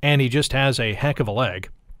directionally, and he just has a heck of a leg.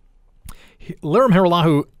 Lirim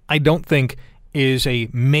Hajrullahu, I don't think, is a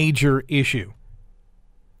major issue.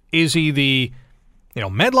 Is he the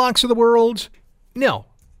Medlocks of the world? No.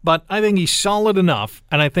 But I think he's solid enough,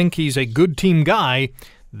 and I think he's a good team guy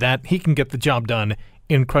that he can get the job done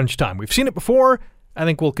in crunch time. We've seen it before. I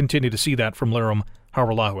think we'll continue to see that from Lirim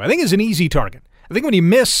Hajrullahu. I think he's an easy target. I think when you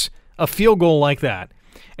miss a field goal like that,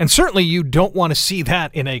 and certainly you don't want to see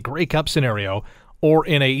that in a Grey Cup scenario or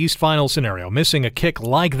in a East Final scenario, missing a kick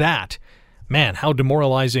like that, man, how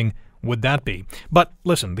demoralizing would that be? But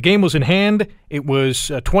listen, the game was in hand. It was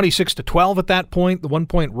 26-12 at that point. The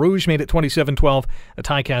 1-point Rouge made it 27-12. The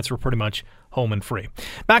Ticats were pretty much home and free.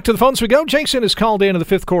 Back to the phones we go. Jason is called in the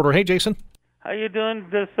 5th quarter. Hey, Jason. How you doing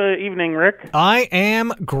this evening, Rick? I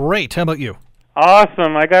am great. How about you?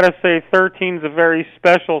 Awesome. I got to say 13 is a very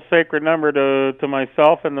special, sacred number to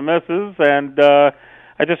myself and the missus. And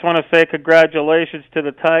I just want to say congratulations to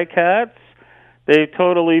the Ticats. They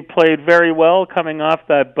totally played very well coming off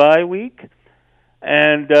that bye week.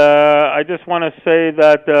 And I just want to say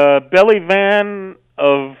that Billy Van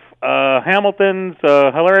of Hamilton's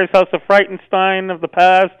Hilarious House of Frightenstein of the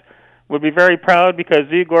past would be very proud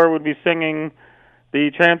because Igor would be singing the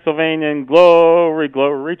Transylvanian Glory,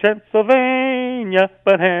 Glory, Transylvania,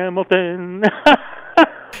 but Hamilton.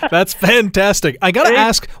 That's fantastic. I got to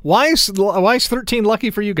ask, why is 13 lucky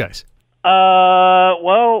for you guys?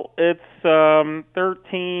 Well, it's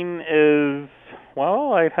 13 is,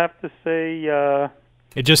 well, I'd have to say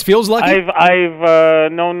it just feels lucky.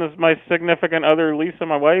 I've known as my significant other, Lisa,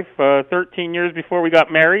 my wife, 13 years before we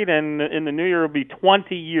got married, and in the new year it'll be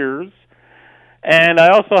 20 years. And I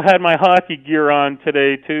also had my hockey gear on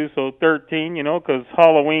today too, so 13, because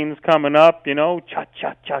Halloween's coming up,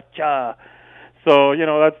 cha-cha-cha-cha. So,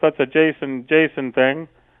 that's a Jason thing.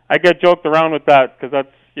 I get joked around with that because that's,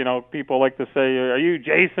 people like to say, "Are you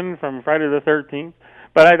Jason from Friday the 13th?"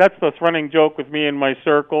 But that's the running joke with me in my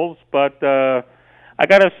circles. But I I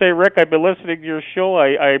gotta say, Rick, I've been listening to your show.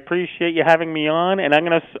 I appreciate you having me on, and I'm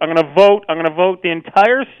gonna vote the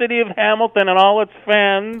entire city of Hamilton and all its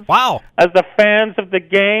fans. Wow. As the fans of the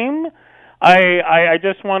game. I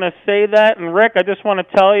just want to say that, and Rick, I just want to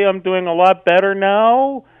tell you I'm doing a lot better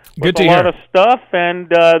now. Good to a hear. lot of stuff, and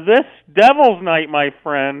this Devil's Night, my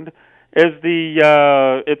friend, is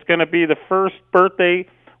it's going to be the first birthday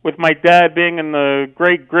with my dad being in the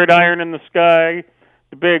great gridiron in the sky,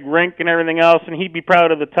 the big rink and everything else, and he'd be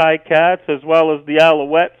proud of the Ticats as well as the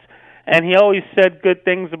Alouettes. And he always said good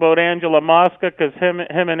things about Angela Mosca, because him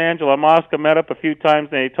and Angela Mosca met up a few times,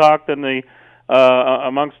 and they talked in the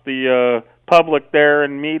amongst the public there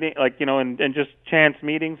and meeting, and just chance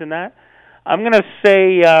meetings and that. I'm going to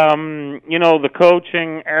say, the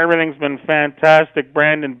coaching, everything's been fantastic.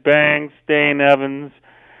 Brandon Banks, Dane Evans,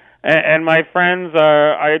 and my friends,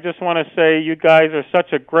 I just want to say you guys are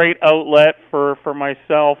such a great outlet for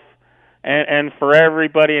myself and for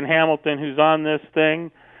everybody in Hamilton who's on this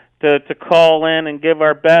thing to call in and give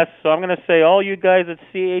our best. So I'm going to say all you guys at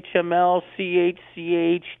CHML,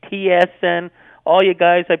 CHCH, TSN, all you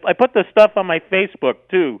guys, I put the stuff on my Facebook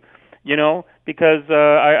too, because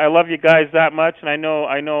I love you guys that much, and I know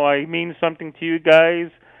I mean something to you guys.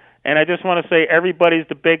 And I just want to say everybody's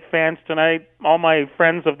the big fans tonight, all my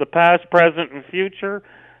friends of the past, present, and future.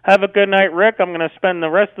 Have a good night, Rick. I'm going to spend the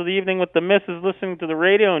rest of the evening with the missus listening to the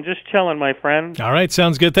radio and just chilling, my friend. All right,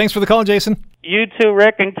 sounds good. Thanks for the call, Jason. You too,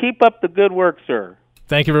 Rick, and keep up the good work, sir.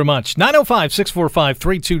 Thank you very much.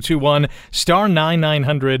 905-645-3221, star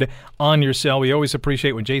 9900 on your cell. We always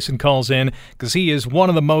appreciate when Jason calls in because he is one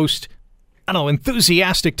of the most,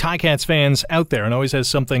 enthusiastic Ticats fans out there and always has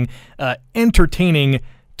something entertaining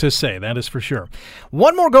to say, that is for sure.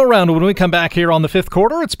 One more go-round when we come back here on the fifth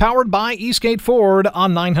quarter. It's powered by Eastgate Ford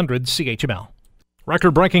on 900 CHML.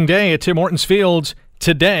 Record-breaking day at Tim Hortons Field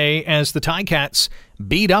today as the Ticats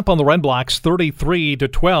beat up on the Redblacks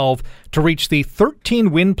 33-12 to reach the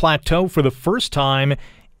 13-win plateau for the first time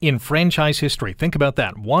in franchise history. Think about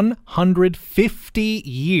that. 150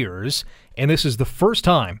 years, and this is the first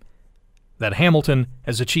time that Hamilton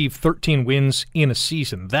has achieved 13 wins in a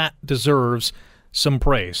season. That deserves some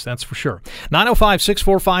praise, that's for sure.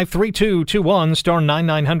 905-645-3221, star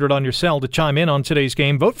 9900 on your cell to chime in on today's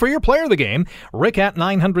game. Vote for your player of the game. Rick at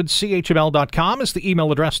 900CHML.com is the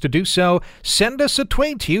email address to do so. Send us a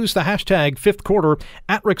tweet. Use the hashtag fifth quarter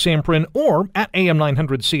at Rick Zamprin or at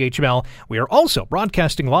AM900CHML. We are also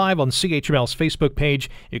broadcasting live on CHML's Facebook page.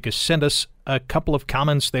 You can send us a couple of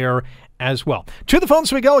comments there as well. To the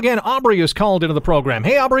phones we go again. Aubrey is called into the program.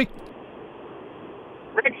 Hey, Aubrey.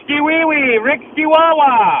 Rick-ski wee-wee, Rick-ski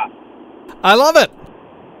wawa. I love it.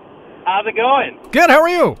 How's it going? Good, how are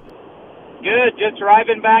you? Good, just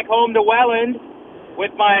driving back home to Welland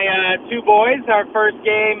with my two boys, our first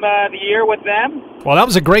game of the year with them. Well, that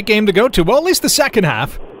was a great game to go to. Well, at least the second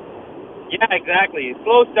half. Yeah, exactly.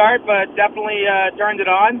 Slow start, but definitely turned it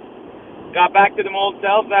on. Got back to them old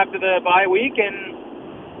selves after the bye week, and,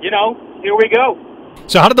 here we go.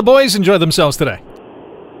 So how did the boys enjoy themselves today?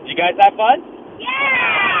 You guys have fun?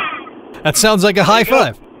 That sounds like a high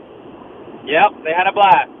five. Yep, they had a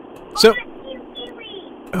blast. So,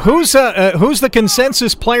 who's the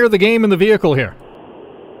consensus player of the game in the vehicle here?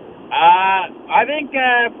 I think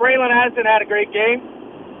Braylon Addison had a great game.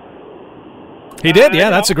 He did,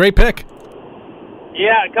 yeah, that's a great pick.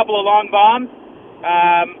 Yeah, a couple of long bombs.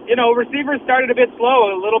 Receivers started a bit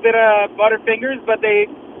slow, a little bit of butterfingers, but they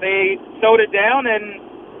sewed it down, and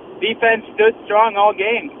defense stood strong all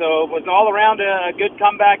game, so it was all around a good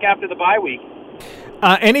comeback after the bye week.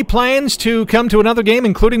 Any plans to come to another game,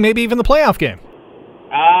 including maybe even the playoff game?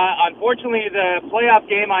 Unfortunately, the playoff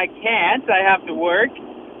game I can't. I have to work,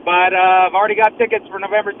 but I've already got tickets for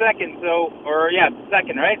November 2nd,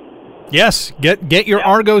 2nd, right? Yes, get your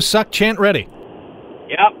Argo Suck chant ready.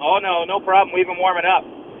 Yep, oh no problem. We've been warming up.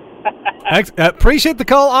 Appreciate the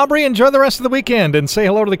call, Aubrey. Enjoy the rest of the weekend, and say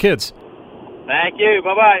hello to the kids. Thank you.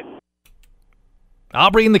 Bye-bye.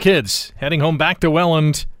 Aubrey and the kids heading home back to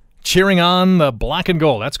Welland, cheering on the black and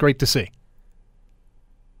gold. That's great to see.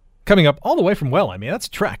 Coming up all the way from Welland. That's a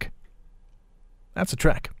trek. That's a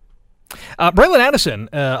trek. Braylon Addison,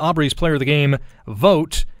 Aubrey's player of the game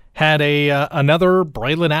vote, had another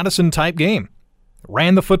Braylon Addison-type game.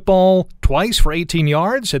 Ran the football twice for 18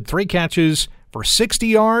 yards, had 3 catches for 60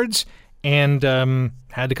 yards, and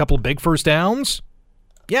had a couple of big first downs.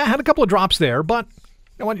 Yeah, had a couple of drops there, but you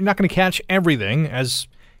know what? You're not going to catch everything, as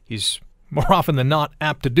he's more often than not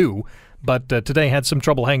apt to do. But today had some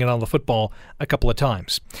trouble hanging on the football a couple of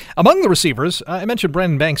times. Among the receivers, I mentioned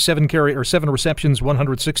Brandon Banks, 7 receptions,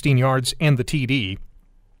 116 yards, and the TD.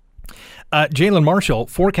 Jalen Marshall,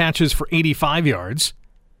 4 catches for 85 yards,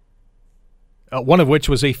 one of which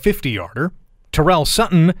was a 50-yarder. Terrell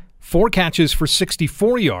Sutton, 4 catches for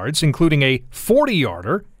 64 yards, including a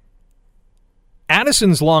 40-yarder.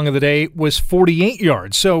 Addison's long of the day was 48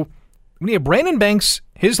 yards. So when you have Brandon Banks,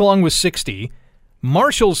 his long was 60.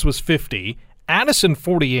 Marshall's was 50. Addison,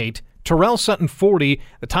 48. Terrell Sutton, 40.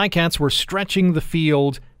 The Ticats were stretching the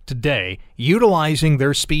field today, utilizing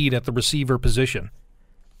their speed at the receiver position.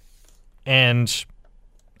 And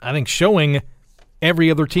I think showing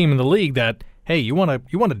every other team in the league that, hey, you want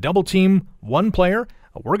to double team one player?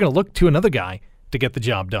 We're going to look to another guy to get the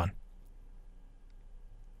job done.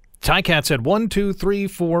 Ticats had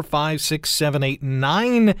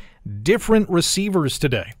 9 different receivers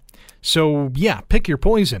today. So, yeah, pick your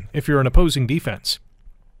poison if you're an opposing defense.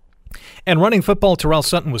 And running football, Terrell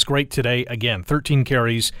Sutton was great today. Again, 13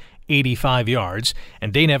 carries, 85 yards.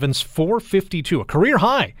 And Dane Evans, 452, a career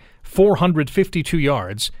high, 452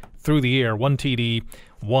 yards through the air, 1 TD,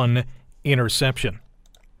 1 interception.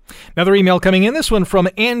 Another email coming in, this one from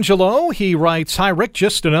Angelo. He writes, "Hi, Rick,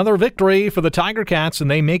 just another victory for the Tiger Cats,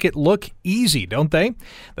 and they make it look easy, don't they?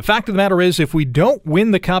 The fact of the matter is, if we don't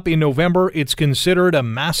win the Cup in November, it's considered a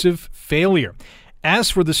massive failure.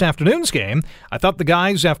 As for this afternoon's game, I thought the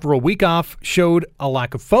guys, after a week off, showed a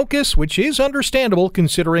lack of focus, which is understandable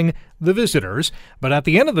considering the visitors. But at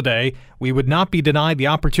the end of the day, we would not be denied the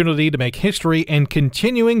opportunity to make history and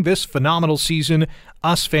continuing this phenomenal season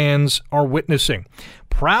us fans are witnessing.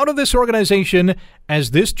 Proud of this organization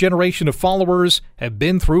as this generation of followers have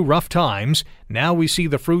been through rough times. Now we see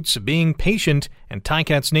the fruits of being patient, and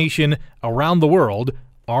Ticats Nation around the world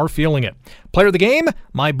are feeling it. Player of the game,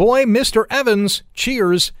 my boy, Mr. Evans.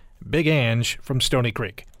 Cheers, Big Ange from Stony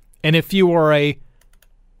Creek." And if you are a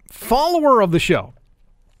follower of the show,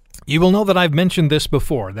 you will know that I've mentioned this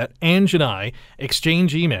before, that Ange and I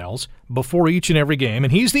exchange emails before each and every game,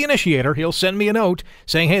 and he's the initiator. He'll send me a note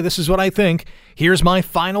saying, hey, this is what I think. Here's my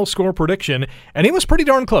final score prediction. And he was pretty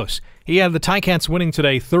darn close. He had the Ticats winning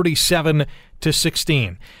today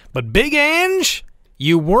 37-16. But Big Ange,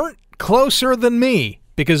 you weren't closer than me,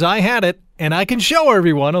 because I had it, and I can show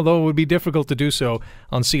everyone, although it would be difficult to do so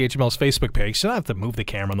on CHML's Facebook page, so I have to move the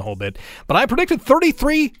camera in the whole bit. But I predicted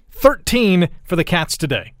 33-13 for the Cats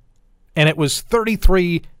today, and it was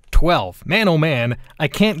 33-12. Man, oh man, I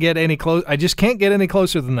can't get any close. I just can't get any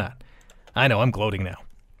closer than that. I know, I'm gloating now.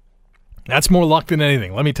 That's more luck than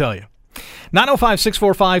anything, let me tell you.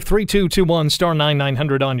 905-645-3221, star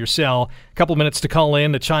 9900 on your cell. A couple minutes to call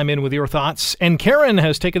in to chime in with your thoughts. And Karen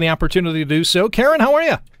has taken the opportunity to do so. Karen, how are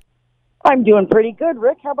you? I'm doing pretty good,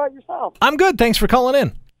 Rick. How about yourself? I'm good. Thanks for calling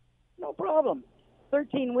in. No problem.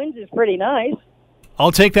 13 wins is pretty nice.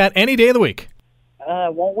 I'll take that any day of the week.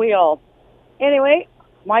 Won't we all? Anyway,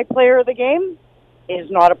 my player of the game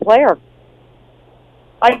is not a player.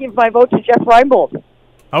 I give my vote to Jeff Reinbold.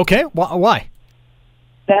 Okay. Why?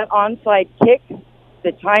 That onside kick,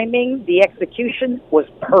 the timing, the execution was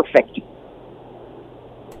perfect.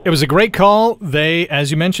 It was a great call. They,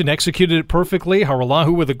 as you mentioned, executed it perfectly.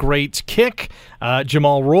 Haralahu with a great kick.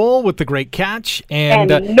 Jamal Roll with the great catch. And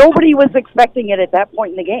nobody was expecting it at that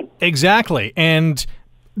point in the game. Exactly. And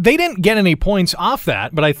they didn't get any points off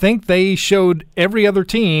that, but I think they showed every other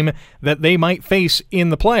team that they might face in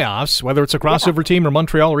the playoffs, whether it's a crossover team or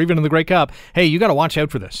Montreal or even in the Grey Cup, hey, you got to watch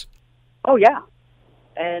out for this. Oh, yeah.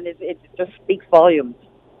 And it just speaks volumes.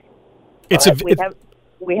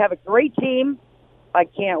 We have a great team. I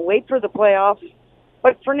can't wait for the playoffs.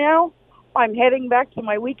 But for now, I'm heading back to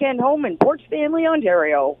my weekend home in Port Stanley,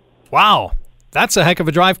 Ontario. Wow. That's a heck of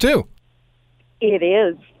a drive, too. It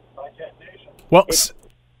is. Well, it's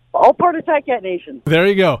all part of Ticat Nation. There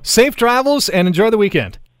you go. Safe travels and enjoy the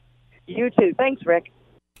weekend. You too. Thanks, Rick.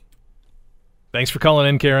 Thanks for calling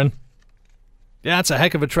in, Karen. Yeah, it's a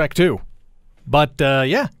heck of a trek, too. But,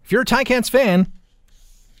 yeah, if you're a Ticats fan,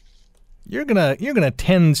 you're gonna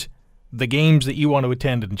attend the games that you want to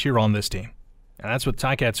attend and cheer on this team. And that's what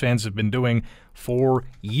Ticats fans have been doing for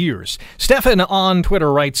years. Stefan on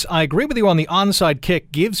Twitter writes, I agree with you on the onside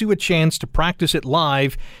kick, gives you a chance to practice it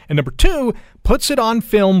live. And number 2, puts it on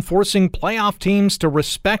film, forcing playoff teams to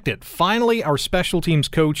respect it. Finally, our special teams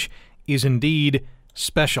coach is indeed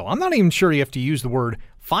special. I'm not even sure you have to use the word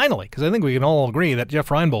finally, because I think we can all agree that Jeff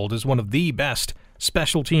Reinbold is one of the best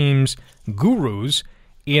special teams gurus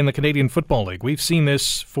in the Canadian Football League. We've seen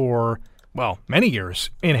this for, well, many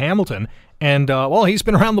years in Hamilton, and, well, he's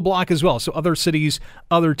been around the block as well. So other cities,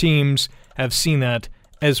 other teams have seen that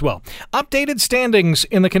as well. Updated standings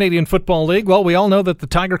in the Canadian Football League. Well, we all know that the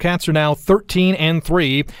Tiger Cats are now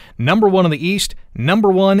 13-3, number 1 in the East, number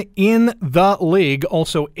 1 in the league.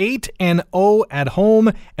 Also 8-0 at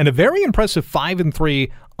home, and a very impressive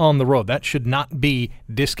 5-3 on the road. That should not be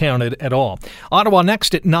discounted at all. Ottawa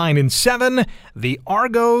next at 9-7, the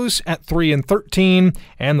Argos at 3-13,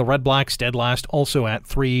 and the Redblacks dead last, also at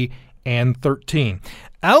 3-13.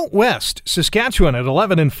 Out west, Saskatchewan at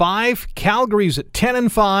 11-5, Calgary's at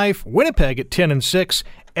 10-5, Winnipeg at 10-6,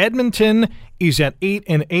 Edmonton is at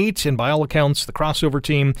 8-8, and by all accounts, the crossover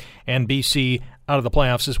team, and BC out of the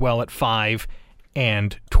playoffs as well at 5-12.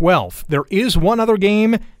 There is one other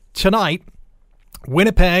game tonight,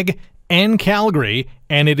 Winnipeg and Calgary,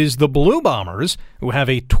 and it is the Blue Bombers who have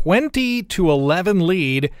a 20-11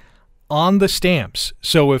 lead on the Stamps.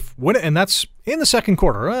 So and that's in the second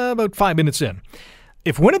quarter, about 5 minutes in.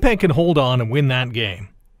 If Winnipeg can hold on and win that game,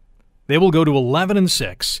 they will go to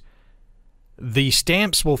 11-6. The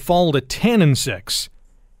Stamps will fall to 10-6,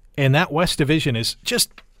 and that West Division is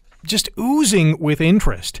just oozing with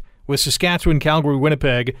interest, with Saskatchewan, Calgary,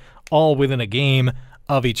 Winnipeg all within a game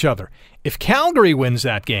of each other. If Calgary wins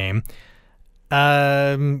that game,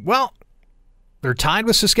 well, they're tied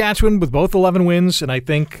with Saskatchewan with both 11 wins, and I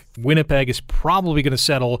think Winnipeg is probably going to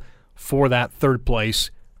settle for that third place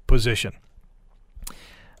position.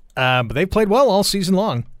 But they've played well all season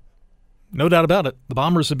long. No doubt about it. The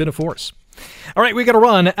Bombers have been a force. All right, we got to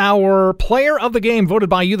run. Our player of the game, voted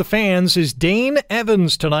by you, the fans, is Dane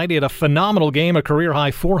Evans tonight. He had a phenomenal game, a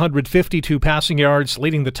career-high 452 passing yards,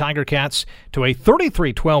 leading the Tiger Cats to a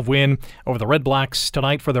 33-12 win over the Redblacks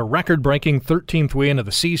tonight for their record-breaking 13th win of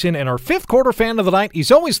the season. And our fifth quarter fan of the night, he's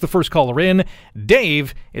always the first caller in.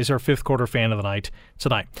 Dave is our fifth quarter fan of the night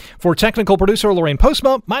tonight. For technical producer Lorraine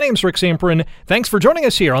Postma, my name's Rick Samperin. Thanks for joining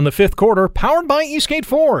us here on the fifth quarter, powered by Eastgate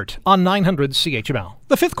Ford on 900 CHML.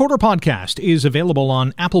 The Fifth Quarter Podcast is available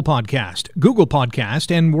on Apple Podcast, Google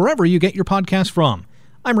Podcast, and wherever you get your podcasts from.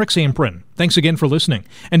 I'm Rick Samperin. Thanks again for listening.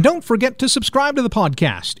 And don't forget to subscribe to the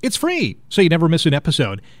podcast. It's free, so you never miss an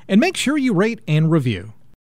episode. And make sure you rate and review.